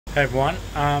Hey everyone,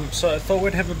 so I thought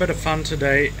we'd have a bit of fun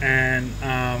today, and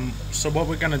so what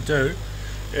we're going to do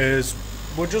is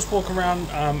we'll just walk around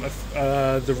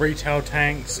the retail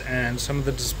tanks and some of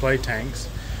the display tanks,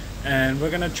 and we're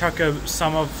going to chuck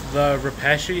some of the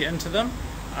Repashy into them,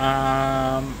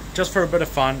 just for a bit of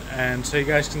fun, and so you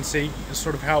guys can see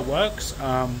sort of how it works.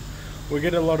 We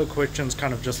get a lot of questions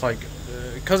kind of just like,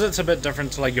 because it's a bit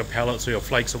different to like your pellets or your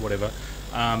flakes or whatever.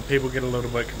 People get a little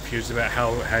bit confused about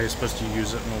how you're supposed to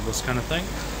use it and all this kind of thing.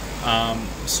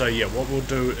 So yeah, what we'll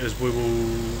do is we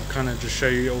will kind of just show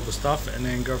you all the stuff and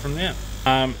then go from there.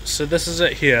 So this is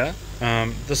it here.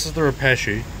 This is the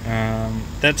Repashy.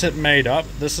 That's it made up.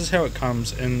 This is how it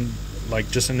comes in, like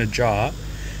just in a jar,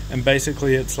 and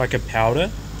basically it's like a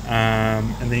powder,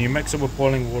 and then you mix it with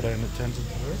boiling water and it turns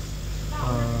into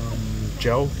this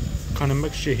gel kind of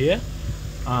mixture here.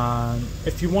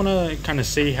 If you want to kind of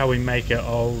see how we make it,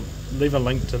 I'll leave a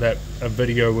link to that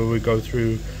video where we go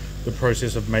through the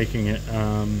process of making it,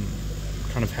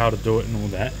 kind of how to do it and all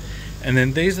that. And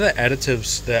then these are the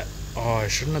additives that, oh, I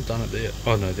shouldn't have done it there.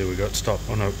 Oh no, there we go, stop.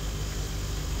 Oh no,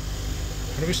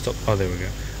 how do we stop? Oh, there we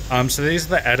go. So these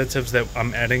are the additives that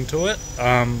I'm adding to it.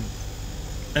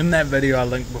 In that video I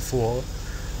linked before,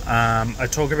 I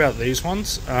talk about these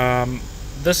ones.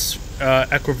 This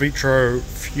Aquavitro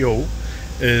fuel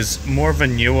is more of a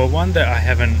newer one that I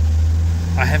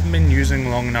haven't been using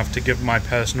long enough to give my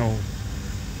personal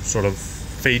sort of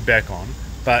feedback on,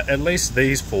 but at least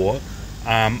these four,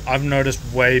 I've noticed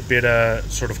way better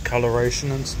sort of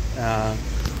coloration and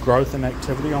growth and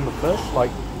activity on the fish.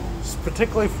 Like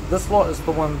particularly this lot is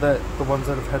the ones that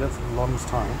have had it for the longest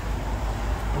time.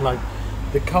 Like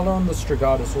the color on the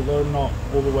Strigatus, although not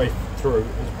all the way through,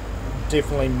 is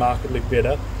definitely markedly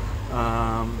better.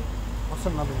 What's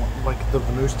another one? Like the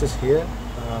Venustus here.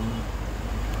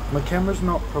 My camera's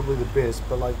not probably the best,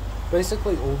 but like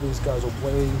basically all these guys are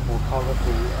way more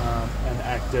colorful and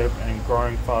active and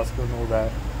growing faster and all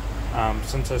that,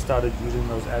 since I started using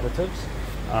those additives.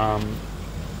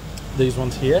 These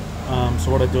ones here.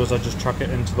 So what I do is I just chuck it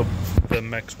into the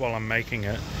mix while I'm making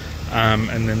it,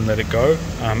 and then let it go.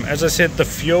 As I said, the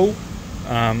fuel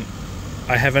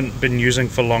I haven't been using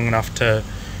for long enough to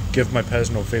give my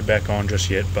personal feedback on just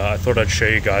yet, but I thought I'd show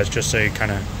you guys just so you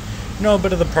kind of know a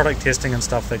bit of the product testing and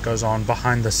stuff that goes on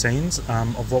behind the scenes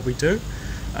of what we do,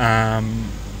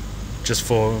 just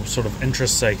for sort of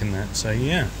interest's sake in that. So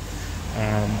yeah,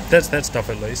 that's that stuff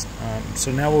at least.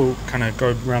 So now we'll kind of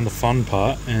go around the fun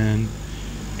part and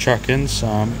chuck in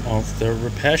some of the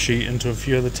Repashy into a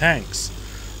few of the tanks.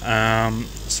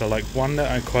 So like one that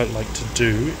I quite like to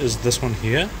do is this one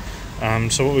here.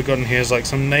 So what we've got in here is like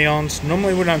some neons.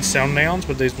 Normally we don't sell neons,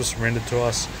 but these were surrendered to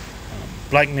us.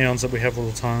 Black neons that we have all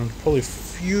the time. Probably a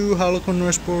few Harlequin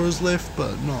Resporas left,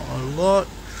 but not a lot.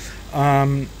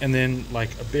 And then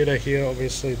like a betta here,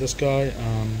 obviously this guy.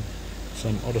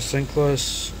 Some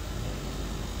Otocinclus.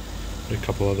 A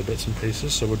couple other bits and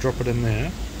pieces, so we'll drop it in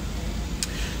there.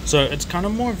 So it's kind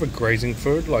of more of a grazing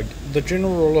food. Like the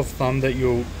general rule of thumb that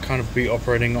you'll kind of be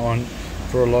operating on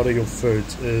for a lot of your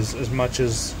foods is, as much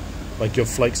as like your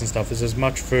flakes and stuff, is as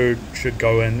much food should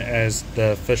go in as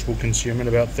the fish will consume in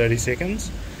about 30 seconds.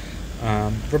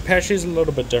 Repashy is a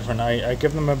little bit different. I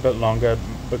give them a bit longer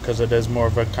because it is more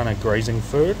of a kind of grazing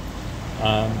food,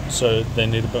 so they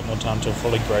need a bit more time to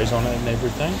fully graze on it and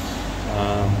everything.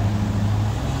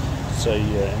 So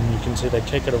yeah, and you can see they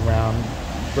kick it around,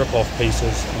 rip off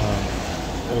pieces,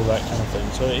 all that kind of thing.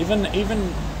 So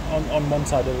even on one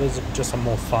side it is just a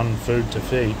more fun food to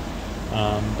feed,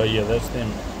 but yeah, that's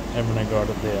them having a go at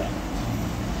it there.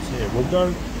 So yeah, we'll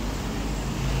go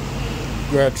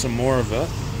grab some more of it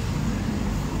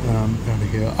over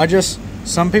here.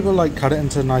 Some people like cut it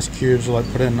into nice cubes or like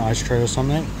put it in an ice tray or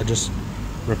something. I just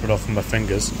rip it off with my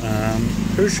fingers.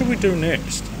 Who should we do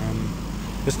next?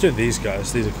 Let's do these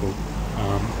guys. These are cool.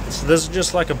 So there's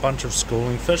just like a bunch of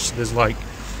schooling fish. There's like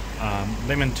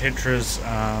lemon tetras,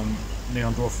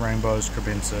 neon dwarf rainbows,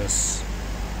 crebensis,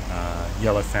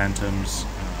 yellow phantoms,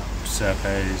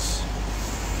 serpes,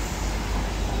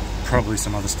 probably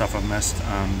some other stuff I've missed,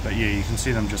 but yeah, you can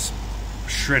see them just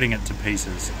shredding it to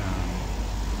pieces,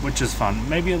 which is fun.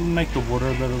 Maybe it'll make the water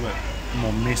a little bit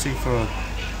more messy for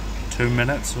 2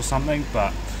 minutes or something,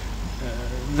 but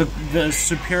the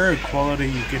superior quality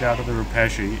you get out of the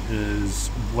Repashy is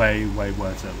way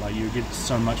worth it. Like you get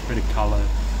so much better color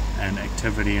and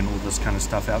activity and all this kind of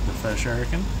stuff out the fish, I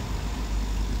reckon.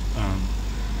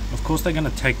 Of course they're going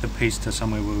to take the piece to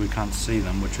somewhere where we can't see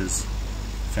them, which is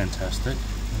fantastic. You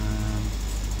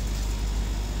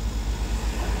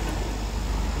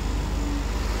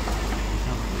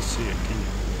can't really see it, can you?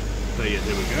 But yeah,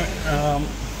 there we go.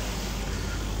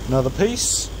 Another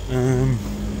piece.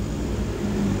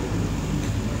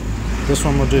 This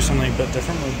one will do something a bit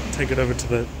different. We'll take it over to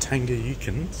the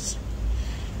Tanganyikans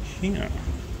here.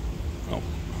 Oh,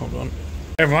 hold on.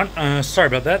 Hey everyone, sorry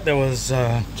about that. That was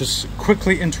just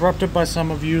quickly interrupted by some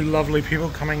of you lovely people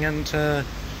coming in to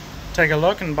take a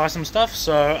look and buy some stuff.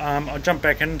 So I'll jump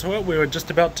back into it. We were just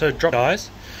about to drop guys.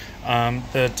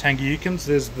 The Tanganyikans.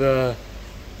 There's the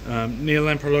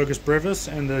Neolamprologus brevis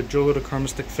and the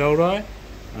Juliochromistic feldi.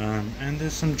 And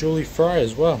there's some Julie Fry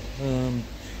as well. I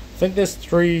think there's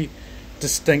 3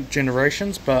 distinct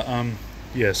generations, but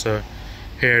yeah, so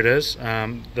here it is,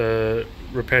 the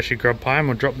Repashy Grub Pie, and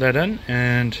we'll drop that in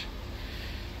and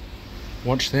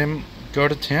watch them go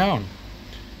to town.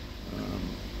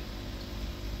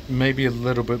 Maybe a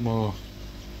little bit more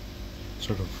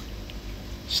sort of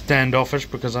standoffish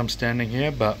because I'm standing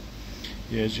here, but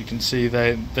yeah, as you can see,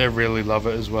 they really love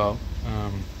it as well.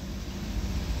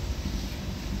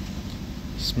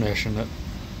 Smashing it.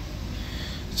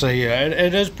 So yeah,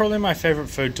 it is probably my favorite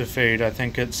food to feed. I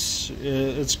think it's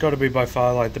got to be by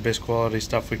far like the best quality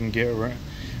stuff we can get around,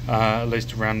 at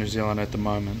least around New Zealand at the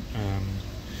moment.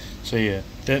 So yeah,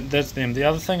 that's them. The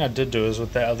other thing I did do is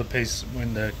with that other piece,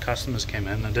 when the customers came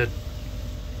in, I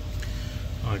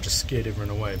just scared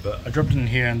everyone away, but I dropped it in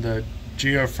here and the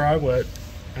Geo Fry were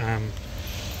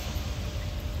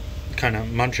kind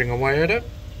of munching away at it.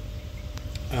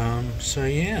 So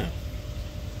yeah.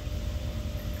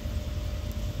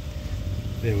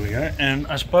 There we go, and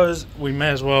I suppose we may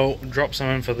as well drop some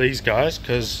in for these guys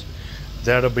because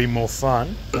that'll be more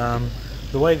fun.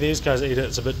 The way these guys eat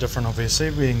it's a bit different, obviously,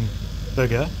 being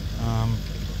bigger.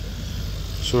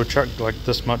 So we'll chuck like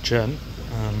this much in.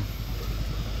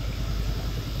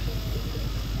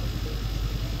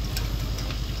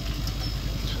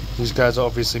 These guys are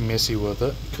obviously messy with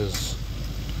it because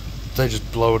they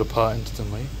just blow it apart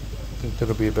instantly. I think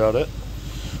that'll be about it.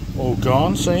 All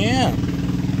gone, so yeah.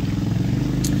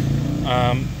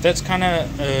 That's kind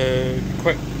of a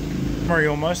quick summary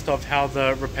almost of how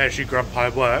the Repashy Grub Pie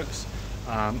works.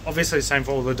 Obviously same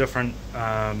for all the different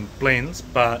blends,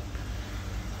 but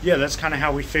yeah, that's kind of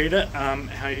how we feed it,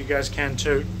 how you guys can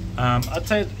too. I'd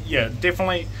say, yeah,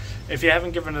 definitely, if you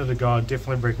haven't given it a go, I'd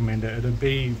definitely recommend it. It'd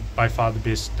be by far the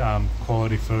best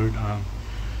quality food.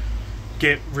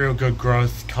 Get real good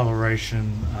growth,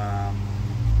 coloration,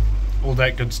 all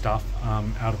that good stuff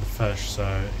out of the fish.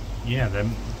 So yeah, they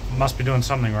must be doing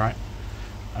something right.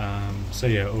 So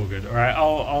yeah, all good. Alright,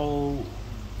 I'll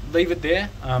leave it there.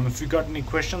 If you've got any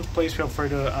questions, please feel free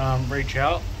to reach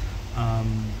out.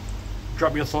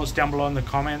 Drop your thoughts down below in the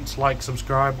comments, like,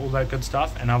 subscribe, all that good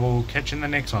stuff, and I will catch you in the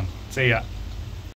next one. See ya.